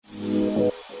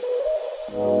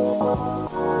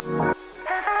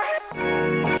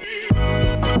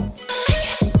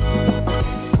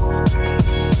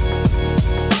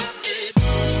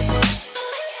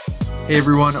Hey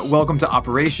everyone, welcome to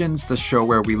Operations, the show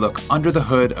where we look under the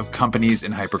hood of companies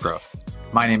in hypergrowth.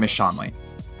 My name is Sean Lane.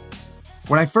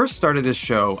 When I first started this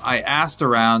show, I asked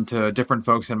around to different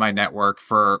folks in my network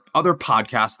for other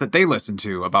podcasts that they listen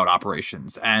to about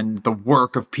operations and the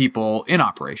work of people in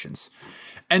operations.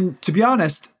 And to be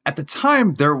honest, at the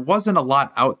time, there wasn't a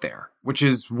lot out there, which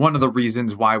is one of the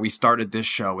reasons why we started this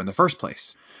show in the first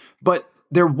place. But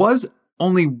there was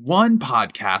only one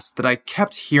podcast that I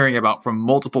kept hearing about from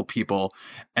multiple people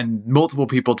and multiple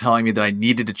people telling me that I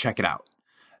needed to check it out.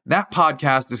 That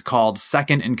podcast is called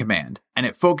Second in Command, and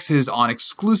it focuses on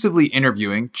exclusively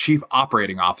interviewing chief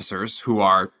operating officers who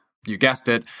are, you guessed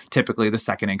it, typically the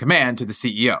second in command to the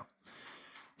CEO.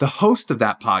 The host of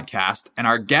that podcast and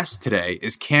our guest today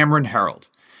is Cameron Herold.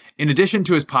 In addition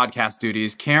to his podcast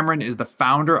duties, Cameron is the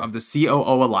founder of the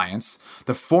COO Alliance,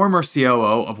 the former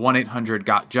COO of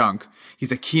 1-800-GOT-JUNK.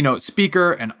 He's a keynote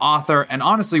speaker, an author, and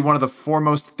honestly one of the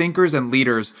foremost thinkers and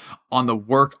leaders on the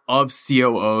work of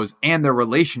COOs and their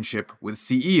relationship with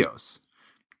CEOs.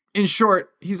 In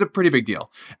short, he's a pretty big deal.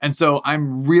 And so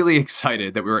I'm really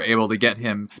excited that we were able to get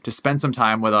him to spend some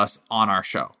time with us on our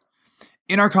show.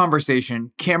 In our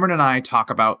conversation, Cameron and I talk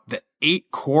about the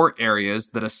 8 core areas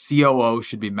that a COO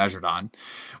should be measured on.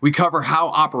 We cover how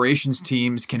operations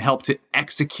teams can help to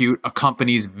execute a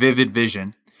company's vivid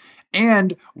vision,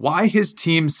 and why his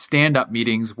team's stand-up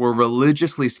meetings were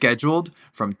religiously scheduled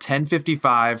from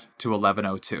 10:55 to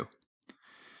 11:02.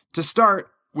 To start,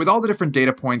 with all the different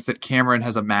data points that Cameron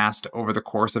has amassed over the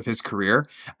course of his career,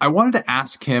 I wanted to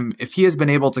ask him if he has been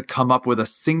able to come up with a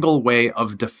single way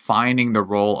of defining the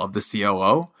role of the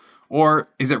COO, or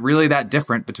is it really that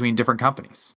different between different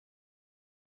companies?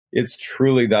 It's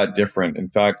truly that different. In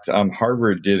fact,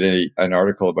 Harvard did an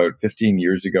article about 15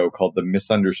 years ago called The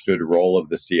Misunderstood Role of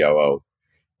the COO.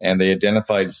 And they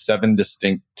identified 7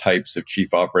 distinct types of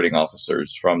chief operating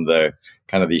officers, from the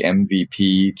kind of the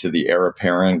MVP to the heir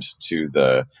apparent to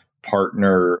the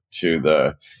partner to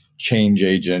the change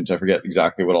agent. I forget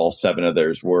exactly what all 7 of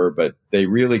theirs were, but they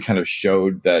really kind of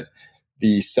showed that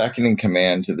the second in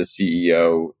command to the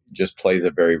CEO just plays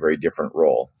a very, very different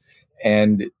role.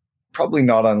 And probably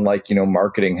not unlike,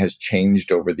 marketing has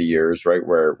changed over the years, right?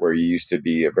 Where you used to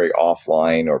be a very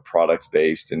offline or product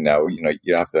based, and now,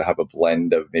 you have to have a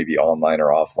blend of maybe online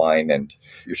or offline, and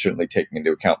you're certainly taking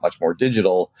into account much more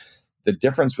digital. The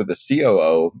difference with the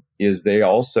COO is they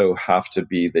also have to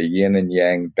be the yin and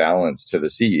yang balance to the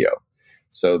CEO.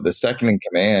 So the second in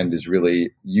command is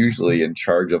really usually in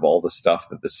charge of all the stuff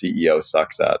that the CEO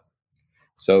sucks at.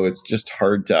 So it's just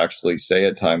hard to actually say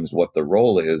at times what the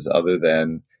role is, other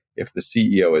than if the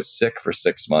CEO is sick for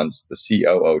 6 months, the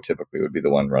COO typically would be the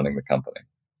one running the company.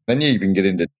 Then you even get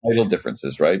into title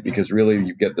differences, right? Because really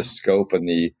you get the scope and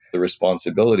the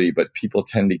responsibility, but people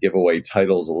tend to give away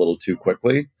titles a little too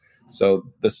quickly. So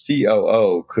the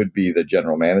COO could be the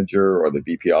general manager or the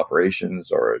VP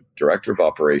operations or a director of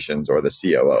operations or the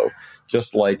COO,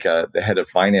 just like the head of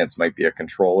finance might be a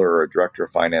controller or a director of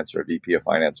finance or a VP of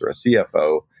finance or a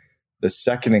CFO. The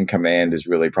second in command is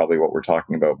really probably what we're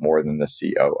talking about more than the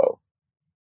COO.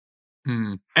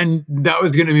 And that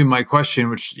was going to be my question,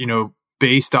 which,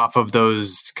 based off of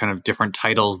those kind of different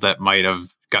titles that might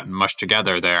have gotten mushed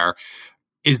together there,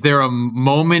 is there a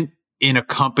moment in a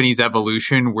company's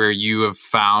evolution where you have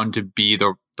found to be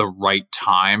the right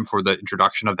time for the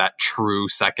introduction of that true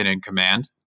second in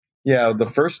command? Yeah, the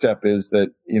first step is that,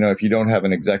 if you don't have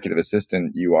an executive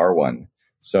assistant, you are one.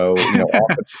 So,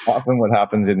 often what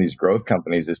happens in these growth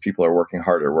companies is people are working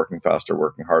harder, working faster,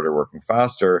 working harder, working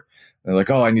faster. And they're like,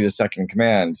 oh, I need a second in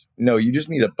command. No, you just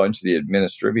need a bunch of the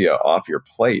administrivia off your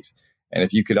plate. And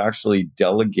if you could actually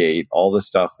delegate all the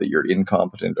stuff that you're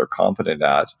incompetent or competent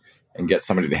at and get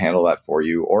somebody to handle that for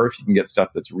you, or if you can get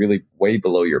stuff that's really way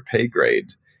below your pay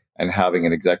grade and having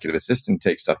an executive assistant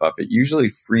take stuff up, it usually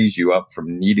frees you up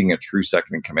from needing a true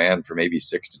second in command for maybe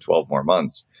 6 to 12 more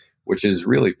months, which is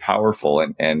really powerful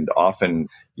and often,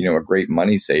 a great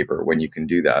money saver when you can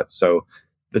do that. So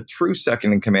the true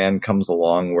second in command comes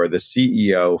along where the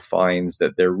CEO finds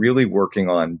that they're really working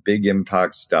on big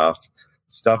impact stuff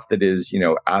that is,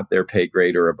 at their pay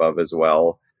grade or above as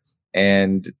well.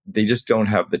 And they just don't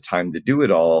have the time to do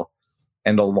it all.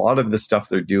 And a lot of the stuff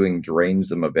they're doing drains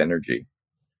them of energy.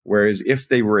 Whereas if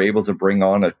they were able to bring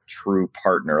on a true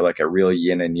partner, like a real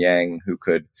yin and yang, who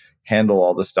could handle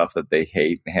all the stuff that they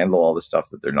hate and handle all the stuff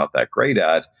that they're not that great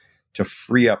at, to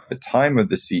free up the time of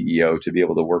the CEO to be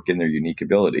able to work in their unique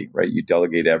ability, right? You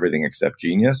delegate everything except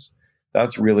genius.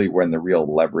 That's really when the real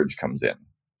leverage comes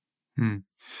in.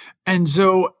 And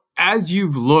so As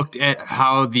you've looked at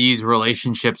how these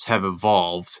relationships have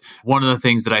evolved, one of the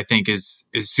things that I think is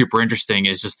super interesting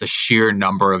is just the sheer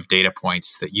number of data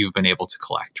points that you've been able to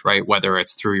collect, right? Whether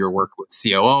it's through your work with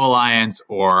COO Alliance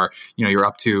or, you're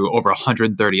up to over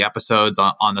 130 episodes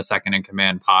on the Second in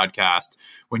Command podcast.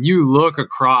 When you look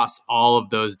across all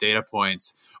of those data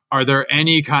points, are there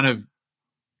any kind of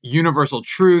universal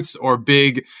truths or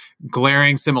big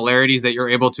glaring similarities that you're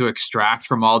able to extract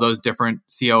from all those different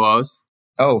COOs?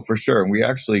 Oh, for sure. And we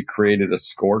actually created a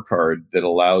scorecard that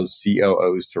allows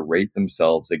COOs to rate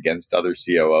themselves against other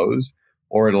COOs,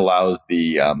 or it allows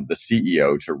the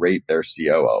CEO to rate their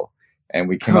COO. And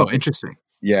we came up interesting.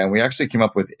 And we actually came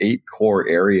up with 8 core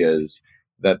areas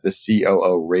that the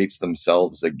COO rates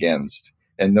themselves against.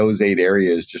 And those 8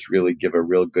 areas just really give a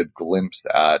real good glimpse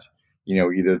at,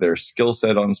 either their skill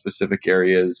set on specific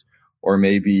areas, or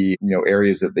maybe,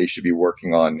 areas that they should be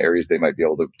working on, areas they might be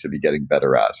able to be getting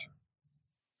better at.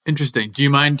 Interesting. Do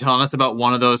you mind telling us about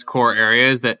one of those core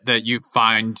areas that you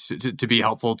find to be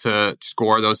helpful to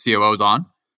score those COOs on?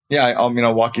 Yeah,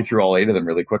 I'll walk you through all 8 of them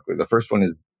really quickly. The first one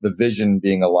is the vision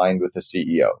being aligned with the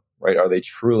CEO, right? Are they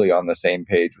truly on the same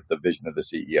page with the vision of the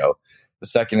CEO? The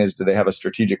second is, do they have a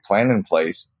strategic plan in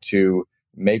place to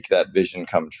make that vision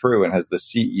come true? And has the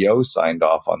CEO signed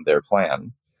off on their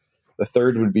plan? The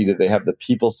third would be, do they have the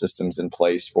people systems in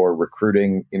place for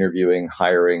recruiting, interviewing,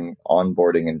 hiring,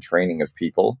 onboarding, and training of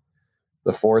people?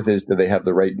 The fourth is, do they have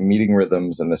the right meeting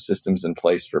rhythms and the systems in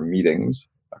place for meetings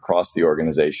across the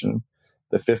organization?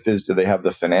 The fifth is, do they have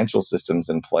the financial systems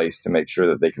in place to make sure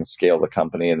that they can scale the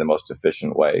company in the most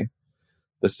efficient way?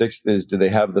 The sixth is, do they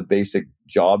have the basic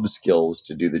job skills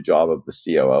to do the job of the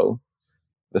COO?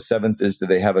 The seventh is, do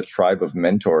they have a tribe of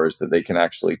mentors that they can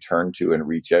actually turn to and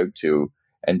reach out to?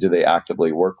 And do they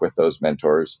actively work with those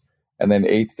mentors? And then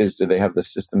eighth is, do they have the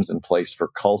systems in place for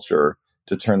culture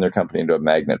to turn their company into a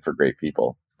magnet for great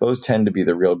people? Those tend to be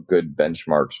the real good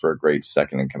benchmarks for a great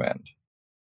second in command.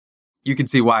 You can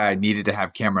see why I needed to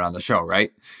have Cameron on the show,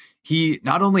 right? He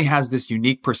not only has this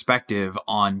unique perspective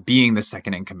on being the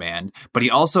second in command, but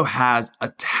he also has a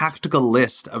tactical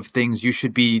list of things you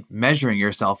should be measuring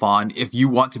yourself on if you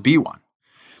want to be one.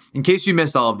 In case you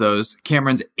missed all of those,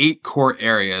 Cameron's 8 core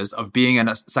areas of being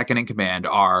a second in command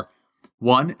are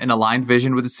 1, an aligned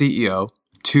vision with the CEO,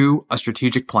 2, a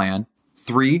strategic plan,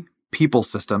 3, people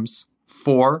systems,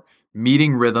 4,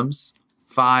 meeting rhythms,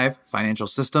 5, financial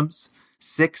systems,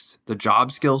 6, the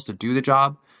job skills to do the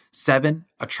job, 7,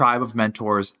 a tribe of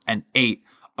mentors, and 8,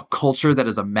 a culture that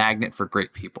is a magnet for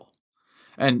great people.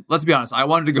 And let's be honest, I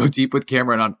wanted to go deep with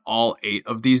Cameron on all 8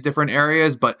 of these different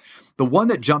areas, but the one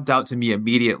that jumped out to me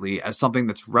immediately as something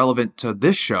that's relevant to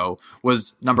this show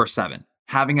was number 7,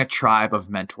 having a tribe of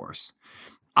mentors.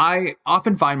 I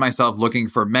often find myself looking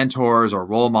for mentors or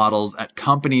role models at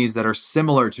companies that are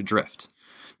similar to Drift.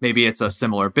 Maybe it's a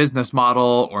similar business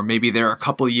model, or maybe they're a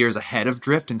couple years ahead of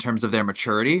Drift in terms of their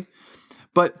maturity.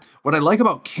 But what I like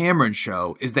about Cameron's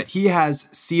show is that he has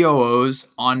COOs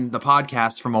on the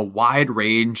podcast from a wide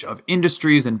range of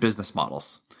industries and business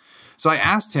models. So I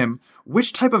asked him,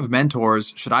 which type of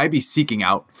mentors should I be seeking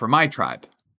out for my tribe?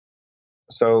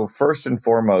 So first and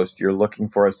foremost, you're looking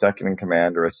for a second in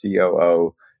command or a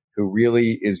COO who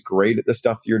really is great at the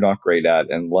stuff that you're not great at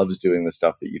and loves doing the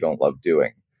stuff that you don't love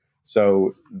doing.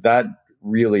 So that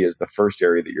really is the first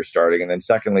area that you're starting. And then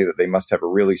secondly, that they must have a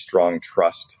really strong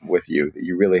trust with you, that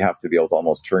you really have to be able to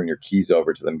almost turn your keys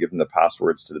over to them, give them the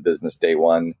passwords to the business day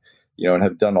one, and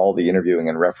have done all the interviewing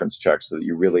and reference checks so that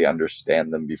you really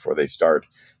understand them before they start.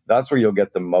 That's where you'll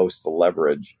get the most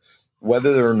leverage.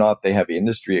 Whether or not they have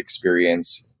industry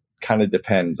experience kind of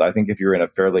depends. I think if you're in a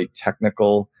fairly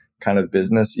technical kind of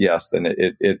business, yes, then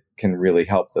it can really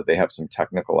help that they have some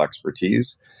technical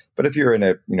expertise. But if you're in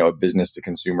a business to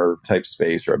consumer type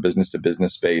space or a business to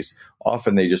business space,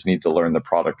 often they just need to learn the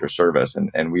product or service.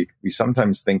 And we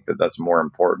sometimes think that that's more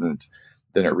important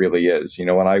than it really is.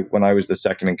 When I was the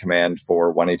second in command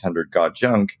for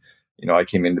 1-800-GOT-JUNK, I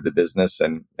came into the business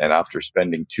and after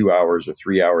spending 2 hours or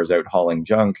 3 hours out hauling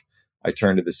junk, I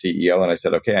turned to the CEO and I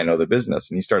said, okay, I know the business.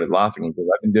 And he started laughing. He said,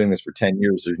 I've been doing this for 10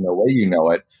 years. There's no way you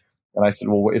know it. And I said,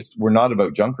 well, we're not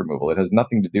about junk removal. It has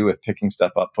nothing to do with picking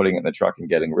stuff up, putting it in the truck and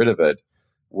getting rid of it.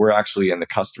 We're actually in the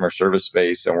customer service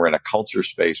space and we're in a culture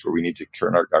space where we need to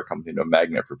turn our company into a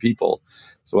magnet for people.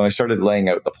 So when I started laying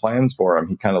out the plans for him,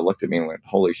 he kind of looked at me and went,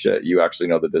 holy shit, you actually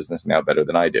know the business now better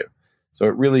than I do. So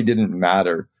it really didn't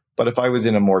matter. But if I was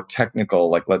in a more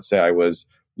technical, like let's say I was,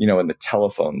 in the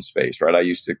telephone space, right? I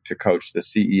used to coach the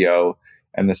CEO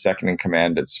and the second in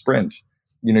command at Sprint.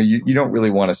 You don't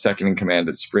really want a second in command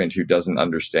at Sprint who doesn't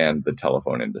understand the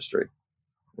telephone industry.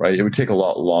 right? It would take a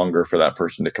lot longer for that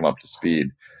person to come up to speed.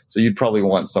 So you'd probably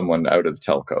want someone out of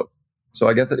telco. So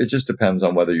I get that it just depends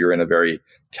on whether you're in a very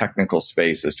technical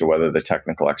space as to whether the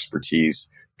technical expertise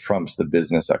trumps the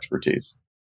business expertise.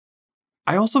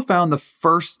 I also found the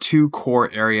first two core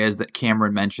areas that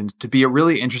Cameron mentioned to be a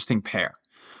really interesting pair.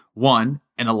 One,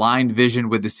 an aligned vision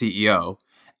with the CEO,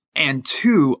 and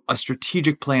two, a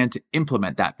strategic plan to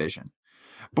implement that vision.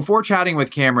 Before chatting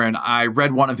with Cameron, I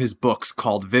read one of his books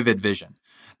called Vivid Vision.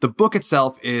 The book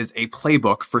itself is a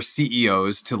playbook for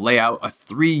CEOs to lay out a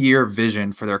 3-year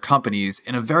vision for their companies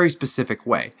in a very specific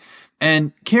way.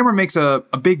 And Cameron makes a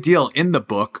big deal in the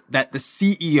book that the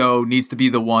CEO needs to be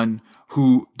the one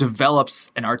who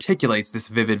develops and articulates this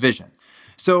vivid vision.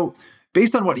 So,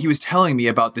 based on what he was telling me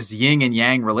about this yin and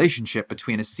yang relationship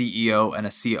between a CEO and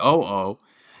a COO,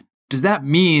 does that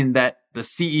mean that the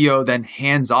CEO then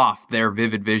hands off their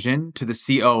vivid vision to the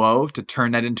COO to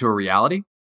turn that into a reality?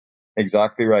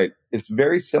 Exactly right. It's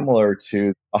very similar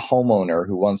to a homeowner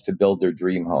who wants to build their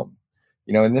dream home.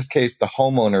 In this case, the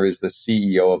homeowner is the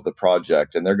CEO of the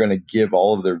project, and they're going to give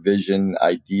all of their vision,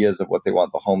 ideas of what they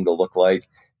want the home to look like,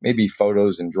 maybe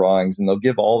photos and drawings, and they'll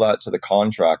give all that to the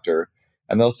contractor.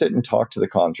 And they'll sit and talk to the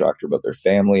contractor about their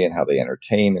family and how they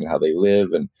entertain and how they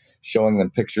live, and showing them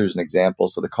pictures and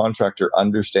examples. So the contractor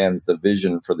understands the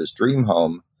vision for this dream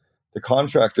home. The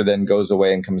contractor then goes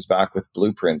away and comes back with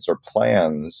blueprints or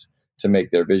plans to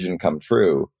make their vision come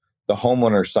true. The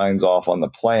homeowner signs off on the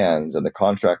plans and the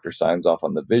contractor signs off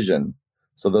on the vision.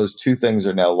 So those two things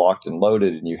are now locked and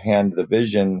loaded, and you hand the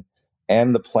vision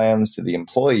and the plans to the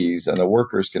employees, and the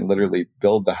workers can literally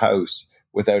build the house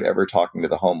without ever talking to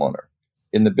the homeowner.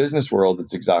 In the business world,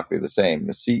 it's exactly the same.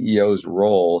 The CEO's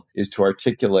role is to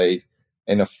articulate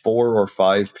in a 4 or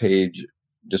 5 page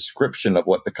description of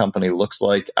what the company looks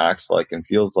like, acts like, and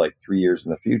feels like 3 years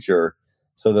in the future,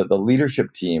 so that the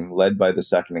leadership team, led by the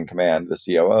second in command, the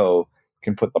COO,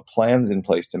 can put the plans in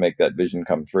place to make that vision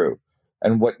come true.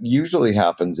 And what usually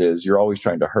happens is you're always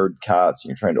trying to herd cats, and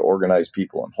you're trying to organize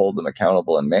people and hold them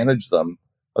accountable and manage them.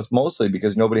 That's mostly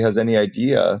because nobody has any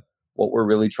idea what we're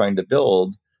really trying to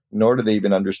build, nor do they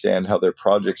even understand how their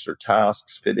projects or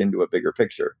tasks fit into a bigger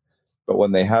picture. But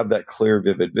when they have that clear,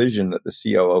 vivid vision that the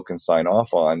COO can sign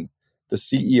off on, the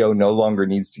CEO no longer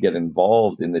needs to get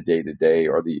involved in the day-to-day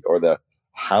or the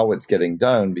how it's getting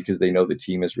done, because they know the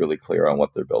team is really clear on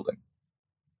what they're building.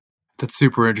 That's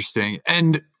super interesting.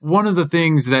 And one of the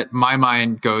things that my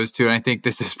mind goes to, and I think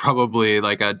this is probably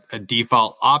like a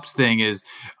default ops thing, is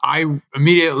I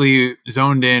immediately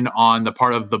zoned in on the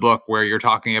part of the book where you're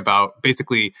talking about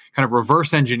basically kind of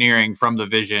reverse engineering from the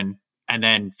vision and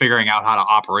then figuring out how to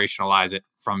operationalize it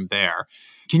from there.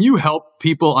 Can you help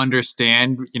people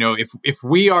understand, if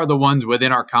we are the ones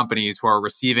within our companies who are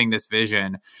receiving this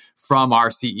vision from our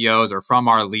CEOs or from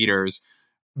our leaders,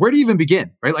 where do you even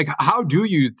begin, right? Like, how do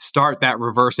you start that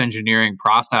reverse engineering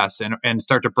process and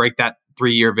start to break that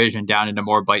 3-year vision down into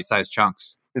more bite-sized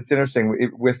chunks? It's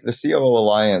interesting. With the COO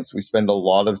Alliance, we spend a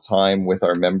lot of time with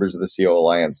our members of the COO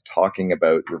Alliance talking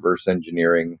about reverse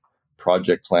engineering,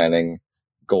 project planning,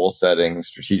 goal setting,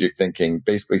 strategic thinking,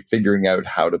 basically figuring out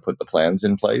how to put the plans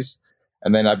in place.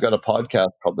 And then I've got a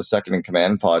podcast called the Second in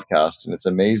Command podcast, and it's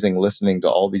amazing listening to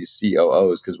all these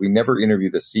COOs, because we never interview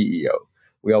the CEO.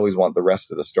 We always want the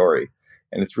rest of the story.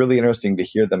 And it's really interesting to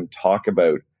hear them talk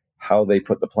about how they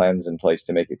put the plans in place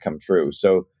to make it come true.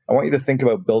 So I want you to think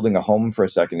about building a home for a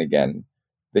second again,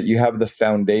 that you have the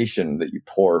foundation that you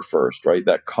pour first, right?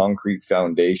 That concrete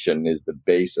foundation is the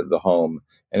base of the home.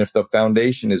 And if the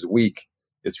foundation is weak,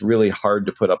 it's really hard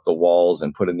to put up the walls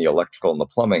and put in the electrical and the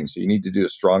plumbing. So you need to do a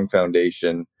strong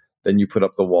foundation. Then you put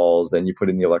up the walls, then you put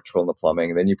in the electrical and the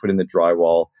plumbing, and then you put in the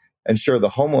drywall. And sure, the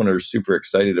homeowner is super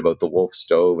excited about the Wolf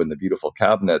stove and the beautiful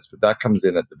cabinets, but that comes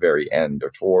in at the very end or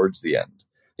towards the end.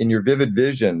 In your vivid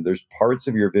vision, there's parts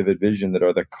of your vivid vision that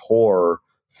are the core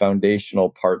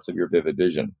foundational parts of your vivid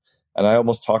vision. And I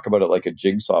almost talk about it like a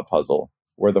jigsaw puzzle,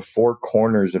 where the 4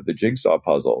 corners of the jigsaw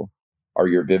puzzle are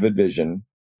your vivid vision,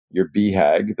 your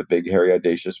BHAG, the big, hairy,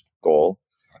 audacious goal,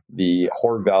 the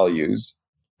core values,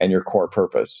 and your core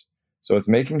purpose. So it's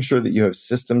making sure that you have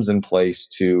systems in place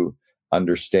to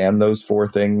understand those 4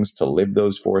 things, to live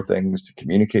those 4 things, to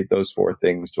communicate those 4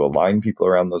 things, to align people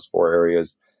around those 4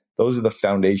 areas. Those are the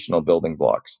foundational building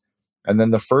blocks. And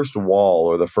then the first wall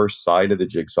or the first side of the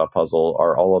jigsaw puzzle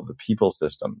are all of the people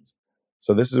systems.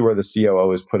 So this is where the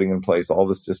COO is putting in place all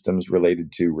the systems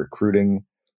related to recruiting,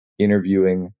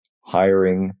 interviewing,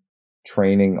 hiring,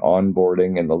 training,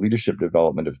 onboarding, and the leadership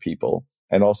development of people,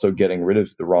 and also getting rid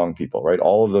of the wrong people, right?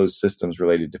 All of those systems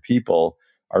related to people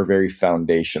are very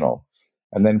foundational.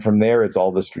 And then from there, it's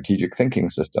all the strategic thinking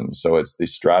systems. So it's the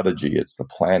strategy, it's the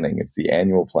planning, it's the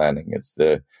annual planning, it's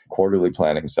the quarterly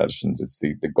planning sessions, it's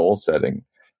the goal setting.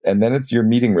 And then it's your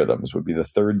meeting rhythms would be the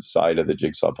third side of the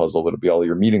jigsaw puzzle, would be all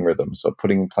your meeting rhythms. So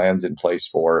putting plans in place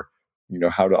for,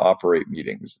 how to operate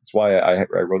meetings. That's why I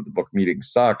wrote the book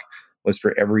Meetings Suck, was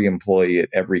for every employee at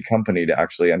every company to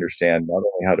actually understand not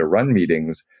only how to run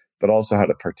meetings, but also how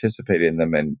to participate in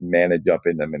them and manage up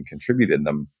in them and contribute in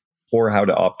them, or how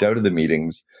to opt out of the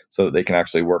meetings so that they can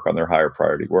actually work on their higher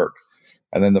priority work.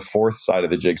 And then the fourth side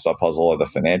of the jigsaw puzzle are the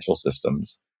financial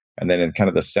systems. And then in kind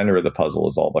of the center of the puzzle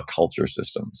is all the culture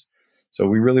systems. So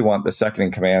we really want the second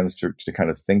in commands to kind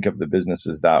of think of the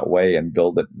businesses that way and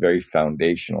build it very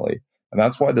foundationally. And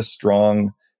that's why the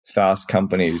strong, fast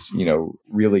companies,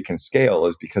 really can scale,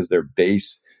 is because their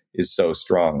base is so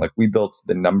strong. Like, we built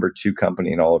the number 2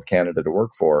 company in all of Canada to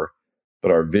work for, but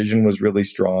our vision was really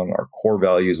strong. Our core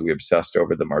values, we obsessed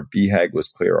over them. Our BHAG was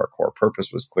clear. Our core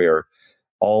purpose was clear.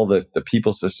 All the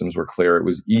people systems were clear. It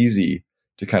was easy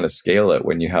to kind of scale it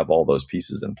when you have all those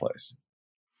pieces in place.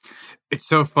 It's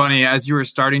so funny. As you were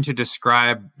starting to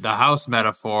describe the house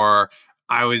metaphor,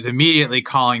 I was immediately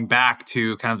calling back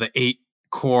to kind of the 8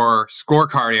 core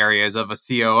scorecard areas of a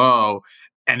COO.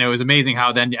 And it was amazing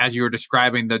how then, as you were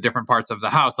describing the different parts of the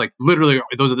house, like literally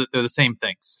those are they're the same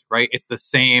things, right? It's the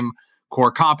same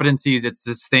core competencies, it's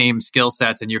the same skill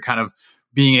sets, and you're kind of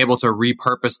being able to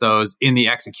repurpose those in the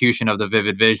execution of the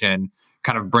vivid vision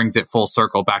kind of brings it full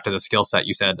circle back to the skill set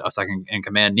you said a second in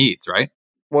command needs, right?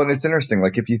 Well, and it's interesting.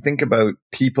 Like, if you think about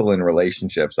people in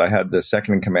relationships, I had the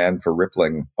second in command for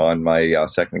Rippling on my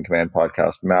second in command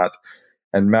podcast, Matt.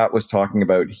 And Matt was talking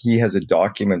about, he has a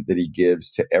document that he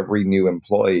gives to every new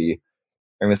employee,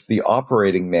 and it's the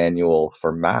operating manual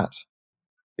for Matt.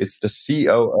 It's the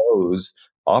COO's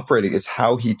operating. It's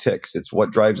how he ticks. It's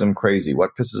what drives him crazy,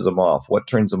 what pisses him off, what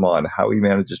turns him on, how he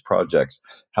manages projects,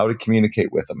 how to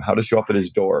communicate with him, how to show up at his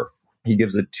door. He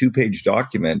gives a 2-page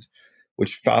document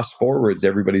which fast forwards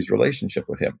everybody's relationship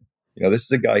with him. This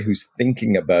is a guy who's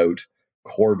thinking about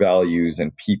core values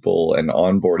and people and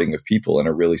onboarding of people in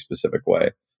a really specific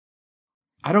way.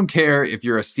 I don't care if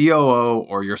you're a COO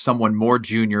or you're someone more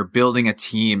junior building a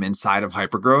team inside of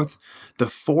hypergrowth. The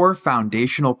 4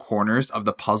 foundational corners of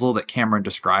the puzzle that Cameron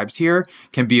describes here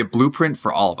can be a blueprint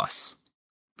for all of us.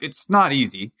 It's not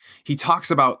easy. He talks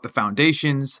about the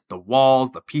foundations, the walls,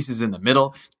 the pieces in the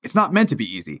middle. It's not meant to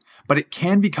be easy, but it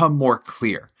can become more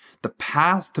clear. The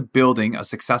path to building a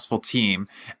successful team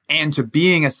and to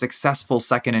being a successful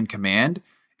second in command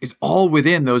is all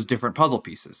within those different puzzle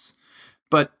pieces.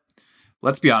 But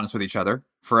let's be honest with each other.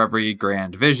 For every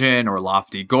grand vision or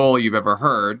lofty goal you've ever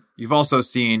heard, you've also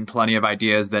seen plenty of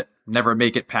ideas that never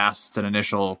make it past an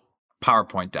initial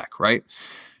PowerPoint deck, right?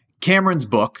 Cameron's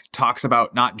book talks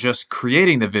about not just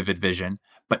creating the vivid vision,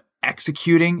 but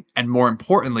executing and, more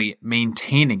importantly,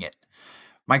 maintaining it.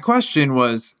 My question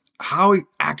was, how we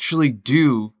actually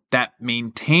do that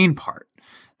maintain part?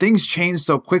 Things change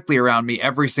so quickly around me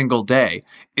every single day.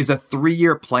 Is a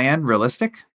 3-year plan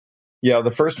realistic? Yeah, the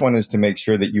first one is to make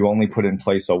sure that you only put in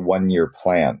place a 1-year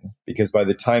plan, because by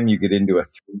the time you get into a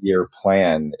 3-year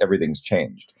plan, everything's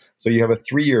changed. So you have a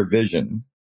 3-year vision,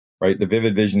 right? The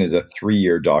vivid vision is a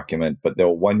 3-year document, but the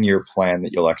 1-year plan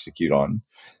that you'll execute on.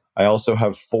 I also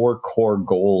have 4 core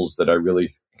goals that I really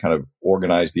kind of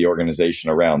organize the organization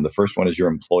around. The first one is your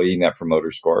employee net promoter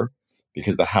score,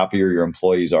 because the happier your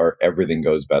employees are, everything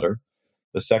goes better.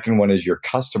 The second one is your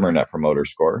customer net promoter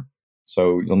score.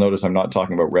 So you'll notice I'm not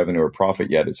talking about revenue or profit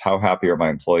yet. It's how happy are my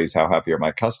employees? How happy are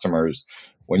my customers?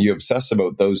 When you obsess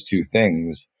about those 2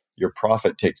 things, your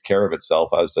profit takes care of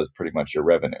itself, as does pretty much your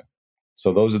revenue.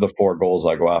 So those are the 4 goals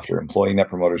I go after: employee net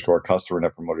promoter score, customer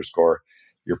net promoter score,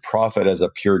 your profit as a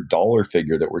pure dollar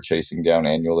figure that we're chasing down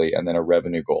annually, and then a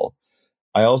revenue goal.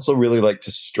 I also really like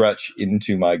to stretch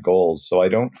into my goals. So I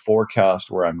don't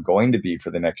forecast where I'm going to be for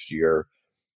the next year.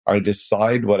 I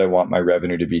decide what I want my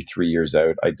revenue to be 3 years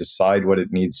out. I decide what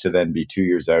it needs to then be 2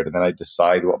 years out. And then I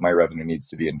decide what my revenue needs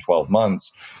to be in 12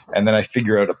 months. And then I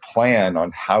figure out a plan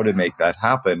on how to make that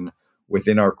happen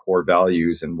within our core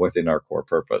values and within our core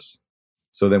purpose.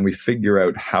 So then we figure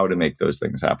out how to make those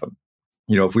things happen.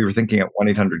 If we were thinking at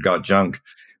 1-800-GOT-JUNK,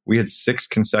 we had 6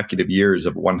 consecutive years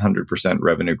of 100%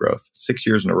 revenue growth. 6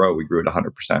 years in a row, we grew at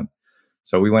 100%.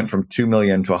 So we went from 2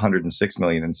 million to 106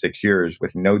 million in 6 years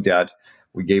with no debt.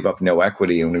 We gave up no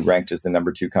equity, and we ranked as the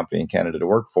number 2 company in Canada to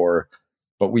work for.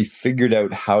 But we figured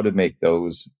out how to make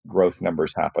those growth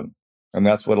numbers happen. And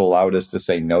that's what allowed us to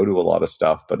say no to a lot of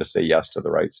stuff, but to say yes to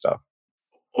the right stuff.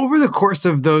 Over the course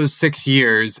of those 6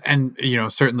 years, and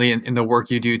certainly in the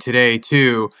work you do today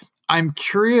too, I'm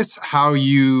curious how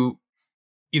you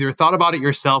either thought about it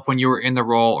yourself when you were in the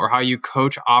role or how you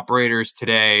coach operators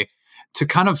today to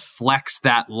kind of flex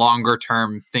that longer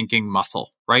term thinking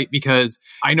muscle, right? Because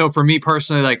I know for me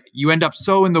personally, like you end up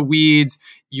so in the weeds,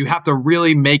 you have to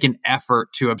really make an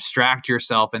effort to abstract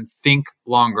yourself and think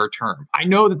longer term. I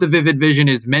know that the vivid vision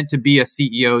is meant to be a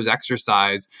CEO's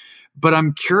exercise, but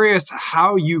I'm curious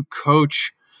how you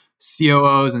coach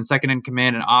COOs and second in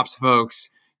command and ops folks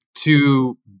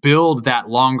to build that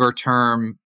longer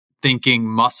term thinking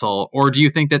muscle, or do you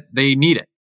think that they need it?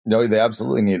 No, they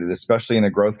absolutely need it, especially in a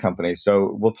growth company.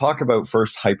 So we'll talk about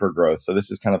first hyper growth. So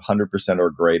this is kind of 100% or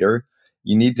greater.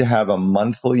 You need to have a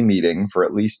monthly meeting for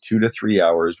at least 2 to 3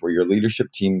 hours where your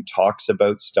leadership team talks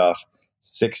about stuff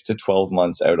 6 to 12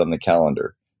 months out on the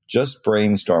calendar. Just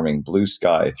brainstorming, blue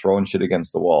sky, throwing shit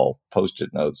against the wall,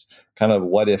 post-it notes, kind of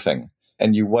what ifing.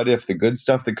 And you what if the good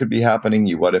stuff that could be happening,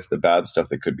 you what if the bad stuff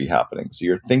that could be happening. So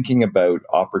you're thinking about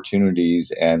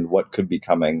opportunities and what could be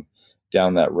coming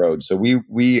down that road. So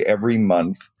we every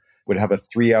month would have a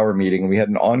 3-hour meeting. We had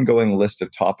an ongoing list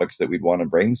of topics that we'd want to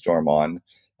brainstorm on.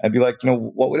 I'd be like,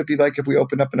 what would it be like if we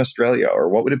opened up in Australia? Or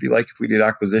what would it be like if we did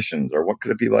acquisitions? Or what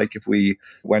could it be like if we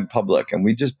went public? And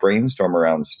we just brainstorm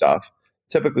around stuff,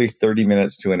 typically 30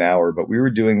 minutes to an hour. But we were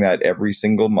doing that every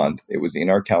single month. It was in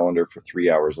our calendar for 3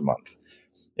 hours a month.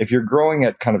 If you're growing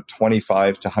at kind of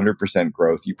 25 to 100%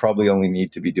 growth, you probably only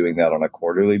need to be doing that on a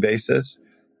quarterly basis.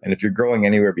 And if you're growing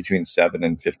anywhere between 7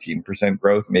 and 15%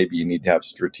 growth, maybe you need to have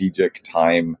strategic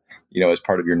time, as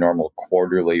part of your normal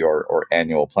quarterly or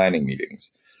annual planning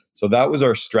meetings. So that was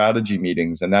our strategy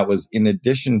meetings. And that was in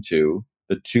addition to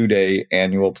the 2-day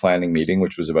annual planning meeting,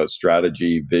 which was about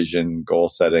strategy, vision, goal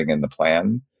setting, and the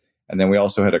plan. And then we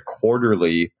also had a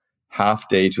quarterly half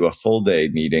day to a full day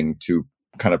meeting to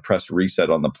kind of press reset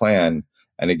on the plan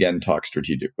and again, talk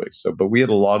strategically. But we had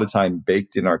a lot of time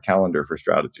baked in our calendar for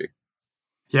strategy.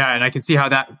 Yeah, and I can see how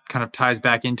that kind of ties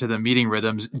back into the meeting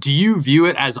rhythms. Do you view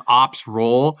it as ops'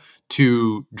 role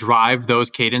to drive those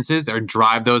cadences or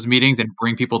drive those meetings and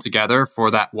bring people together for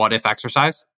that what if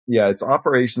exercise? Yeah, it's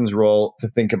operations' role to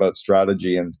think about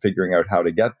strategy and figuring out how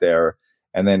to get there.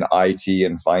 And then IT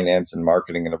and finance and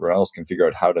marketing and everyone else can figure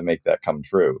out how to make that come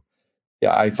true.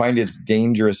 Yeah, I find it's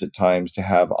dangerous at times to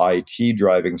have IT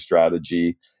driving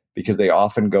strategy because they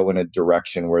often go in a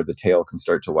direction where the tail can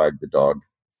start to wag the dog.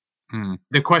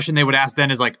 The question they would ask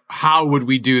then is like, how would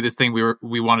we do this thing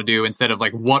we want to do instead of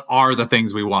like, what are the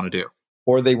things we want to do?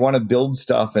 Or they want to build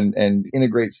stuff and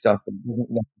integrate stuff that doesn't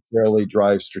necessarily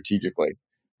drive strategically.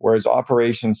 Whereas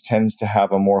operations tends to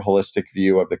have a more holistic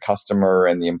view of the customer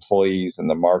and the employees and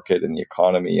the market and the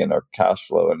economy and our cash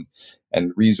flow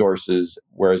and resources,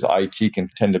 whereas IT can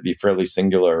tend to be fairly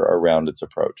singular around its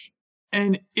approach.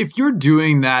 And if you're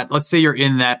doing that, let's say you're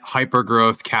in that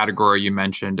hypergrowth category you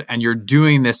mentioned, and you're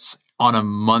doing this on a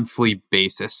monthly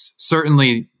basis,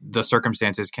 certainly the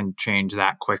circumstances can change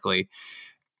that quickly.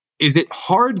 Is it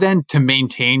hard then to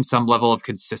maintain some level of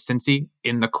consistency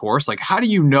in the course? Like, how do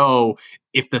you know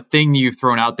if the thing you've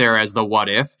thrown out there as the what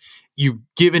if, you've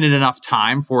given it enough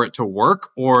time for it to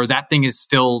work, or that thing is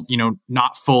still,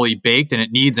 not fully baked and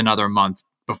it needs another month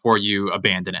before you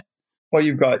abandon it? Well,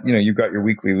 you've got your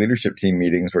weekly leadership team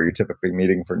meetings where you're typically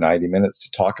meeting for 90 minutes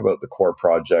to talk about the core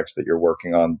projects that you're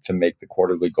working on to make the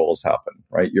quarterly goals happen,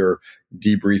 right? You're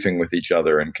debriefing with each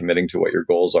other and committing to what your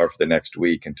goals are for the next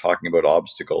week and talking about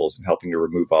obstacles and helping to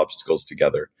remove obstacles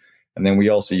together. And then we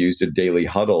also used a daily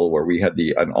huddle where we had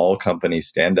an all company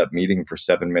stand-up meeting for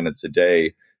 7 minutes a day.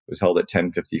 It was held at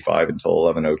 10:55 until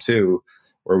 11:02,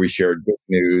 where we shared good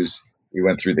news. We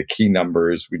went through the key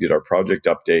numbers, we did our project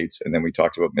updates, and then we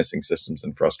talked about missing systems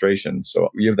and frustrations. So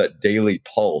you have that daily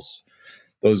pulse.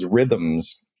 Those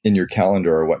rhythms in your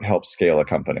calendar are what helps scale a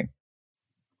company.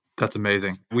 That's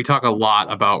amazing. We talk a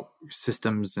lot about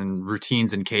systems and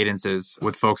routines and cadences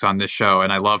with folks on this show.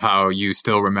 And I love how you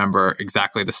still remember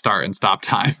exactly the start and stop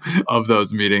time of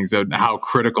those meetings and how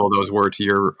critical those were to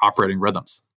your operating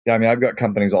rhythms. Yeah, I mean, I've got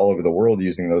companies all over the world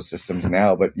using those systems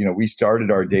now, but we started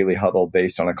our daily huddle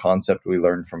based on a concept we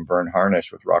learned from Vern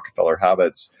Harnish with Rockefeller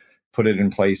Habits, put it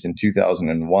in place in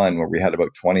 2001 where we had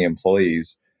about 20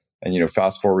 employees. And,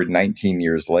 fast forward 19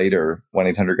 years later,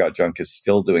 1-800-GOT-JUNK is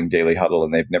still doing daily huddle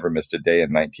and they've never missed a day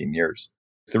in 19 years.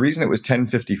 The reason it was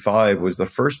 10:55 was the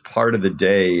first part of the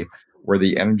day where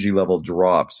the energy level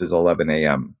drops is 11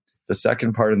 a.m. The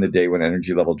second part in the day when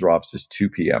energy level drops is 2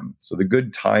 p.m. So the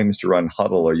good times to run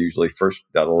huddle are usually first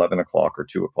at 11 o'clock or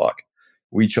 2 o'clock.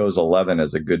 We chose 11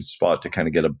 as a good spot to kind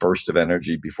of get a burst of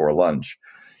energy before lunch.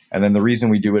 And then the reason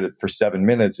we do it for 7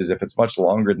 minutes is if it's much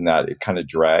longer than that, it kind of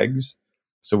drags.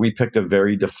 So we picked a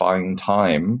very defined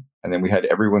time, and then we had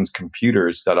everyone's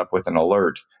computers set up with an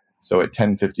alert. So at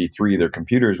 10:53, their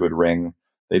computers would ring.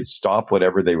 They'd stop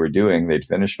whatever they were doing. They'd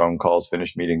finish phone calls,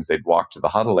 finish meetings. They'd walk to the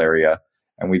huddle area,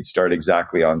 and we'd start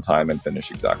exactly on time and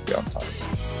finish exactly on time.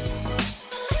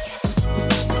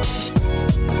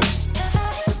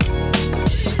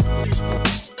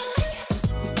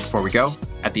 Before we go,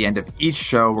 at the end of each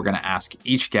show, we're going to ask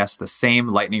each guest the same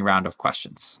lightning round of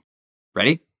questions.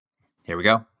 Ready? Here we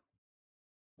go.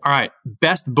 All right.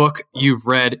 Best book you've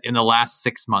read in the last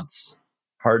 6 months?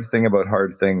 Hard Thing About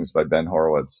Hard Things by Ben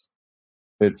Horowitz.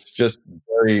 It's just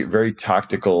very, very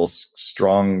tactical,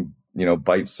 strong,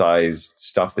 bite-sized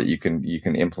stuff that you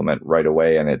can implement right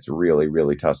away. And it's really,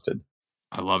 really tested.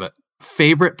 I love it.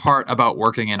 Favorite part about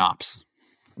working in ops?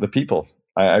 The people.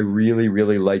 I really,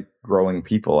 really like growing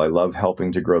people. I love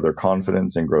helping to grow their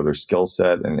confidence and grow their skill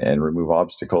set and remove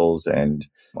obstacles and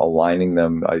aligning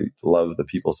them. I love the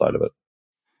people side of it.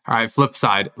 All right, flip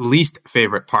side. Least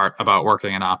favorite part about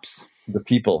working in ops? The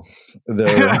people. They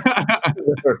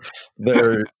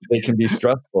can be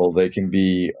stressful. They can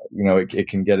be, it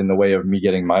can get in the way of me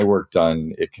getting my work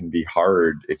done. It can be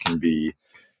hard. It can be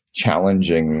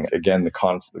challenging. Again, the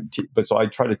conflict. But so I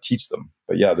try to teach them.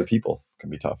 But yeah, the people can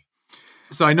be tough.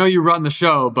 So I know you run the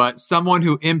show, but someone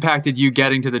who impacted you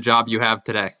getting to the job you have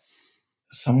today?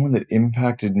 Someone that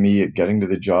impacted me at getting to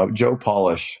the job, Joe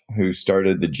Polish, who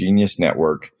started the Genius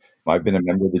Network. I've been a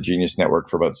member of the Genius Network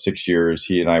for about 6 years.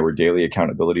 He and I were daily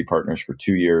accountability partners for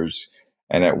 2 years.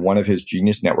 And at one of his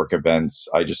Genius Network events,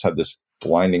 I just had this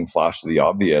blinding flash of the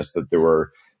obvious that there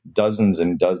were dozens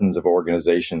and dozens of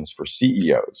organizations for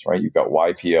CEOs, right? You've got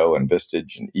YPO and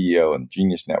Vistage and EO and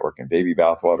Genius Network and Baby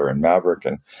Bathwater and Maverick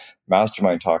and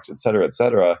Mastermind Talks, et cetera, et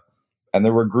cetera. And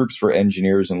there were groups for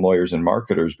engineers and lawyers and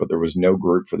marketers, but there was no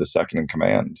group for the second in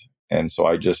command. And so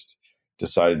I just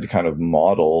decided to kind of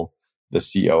model the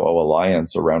COO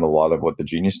Alliance around a lot of what the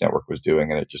Genius Network was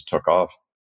doing, and it just took off.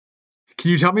 Can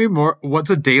you tell me more?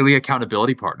 What's a daily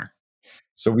accountability partner?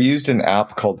 So we used an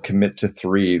app called Commit to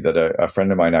 3 that a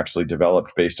friend of mine actually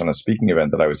developed based on a speaking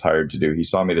event that I was hired to do. He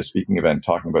saw me at a speaking event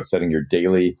talking about setting your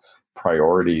daily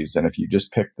priorities. And if you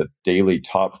just pick the daily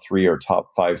top 3 or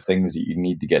top 5 things that you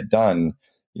need to get done,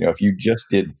 if you just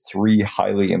did 3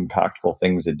 highly impactful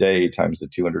things a day times the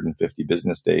 250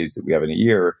 business days that we have in a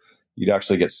year, you'd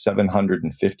actually get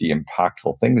 750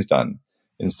 impactful things done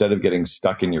instead of getting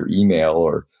stuck in your email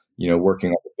or working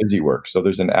on the busy work. So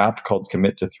there's an app called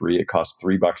Commit to 3. It costs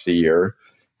 $3 a year.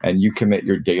 And you commit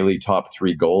your daily top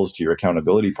 3 goals to your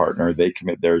accountability partner. They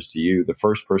commit theirs to you. The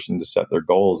first person to set their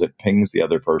goals, it pings the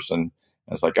other person. And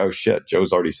it's like, oh shit,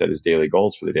 Joe's already set his daily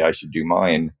goals for the day. I should do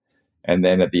mine. And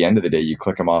then at the end of the day, you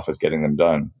click them off as getting them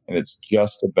done. And it's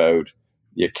just about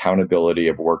the accountability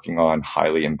of working on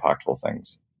highly impactful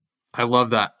things. I love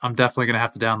that. I'm definitely going to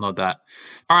have to download that.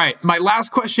 All right. My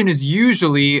last question is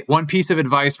usually one piece of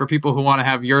advice for people who want to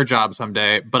have your job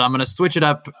someday, but I'm going to switch it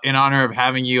up in honor of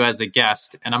having you as a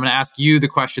guest. And I'm going to ask you the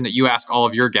question that you ask all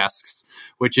of your guests,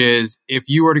 which is, if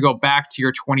you were to go back to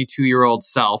your 22-year-old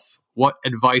self, what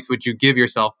advice would you give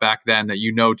yourself back then that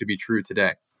you know to be true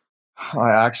today?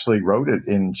 I actually wrote it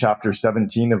in chapter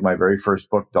 17 of my very first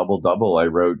book, Double Double. I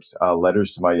wrote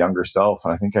letters to my younger self,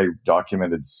 and I think I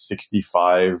documented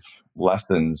 65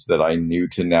 lessons that I knew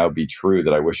to now be true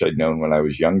that I wish I'd known when I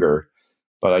was younger.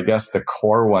 But I guess the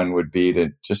core one would be to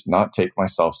just not take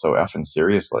myself so effing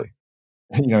seriously.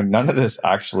 None of this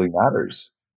actually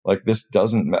matters. Like this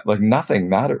doesn't, like nothing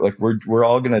matters. Like we're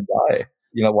all going to die.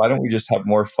 Why don't we just have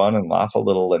more fun and laugh a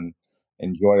little and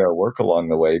enjoy our work along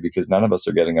the way, because none of us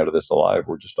are getting out of this alive.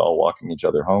 We're just all walking each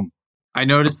other home. I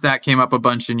noticed that came up a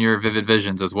bunch in your vivid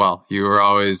visions as well. You were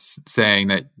always saying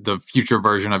that the future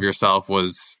version of yourself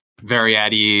was very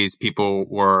at ease. People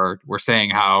were saying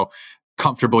how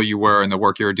comfortable you were in the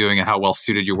work you were doing and how well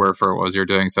suited you were for what it was you're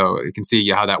doing. So you can see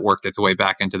how that worked its way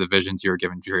back into the visions you were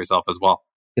giving to yourself as well.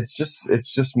 It's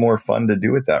just more fun to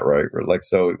do it that right. Like,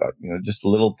 so, just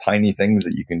little tiny things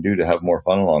that you can do to have more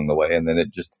fun along the way. And then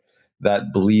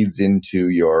that bleeds into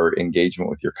your engagement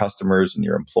with your customers and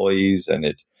your employees, and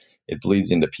it bleeds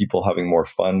into people having more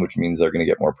fun, which means they're going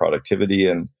to get more productivity.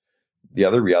 And the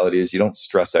other reality is you don't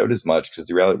stress out as much, because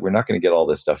the reality, we're not going to get all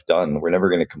this stuff done. We're never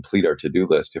going to complete our to-do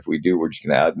list. If we do, we're just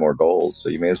going to add more goals. So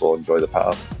you may as well enjoy the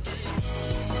path.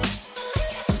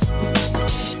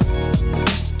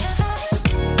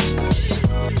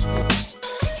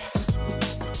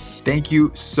 Thank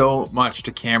you so much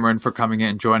to Cameron for coming in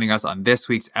and joining us on this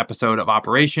week's episode of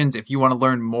Operations. If you want to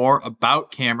learn more about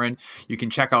Cameron, you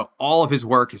can check out all of his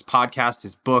work, his podcast,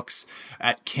 his books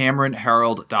at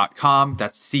CameronHerold.com.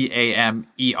 That's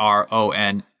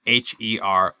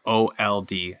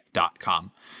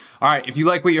CameronHerold.com. All right, if you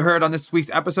like what you heard on this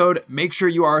week's episode, make sure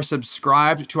you are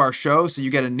subscribed to our show so you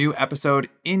get a new episode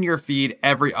in your feed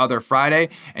every other Friday.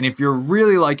 And if you're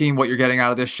really liking what you're getting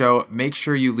out of this show, make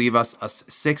sure you leave us a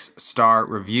 6-star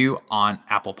review on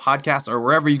Apple Podcasts or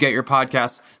wherever you get your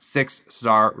podcasts.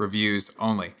 6-star reviews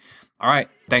only. All right,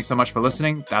 thanks so much for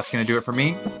listening. That's going to do it for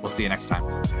me. We'll see you next time.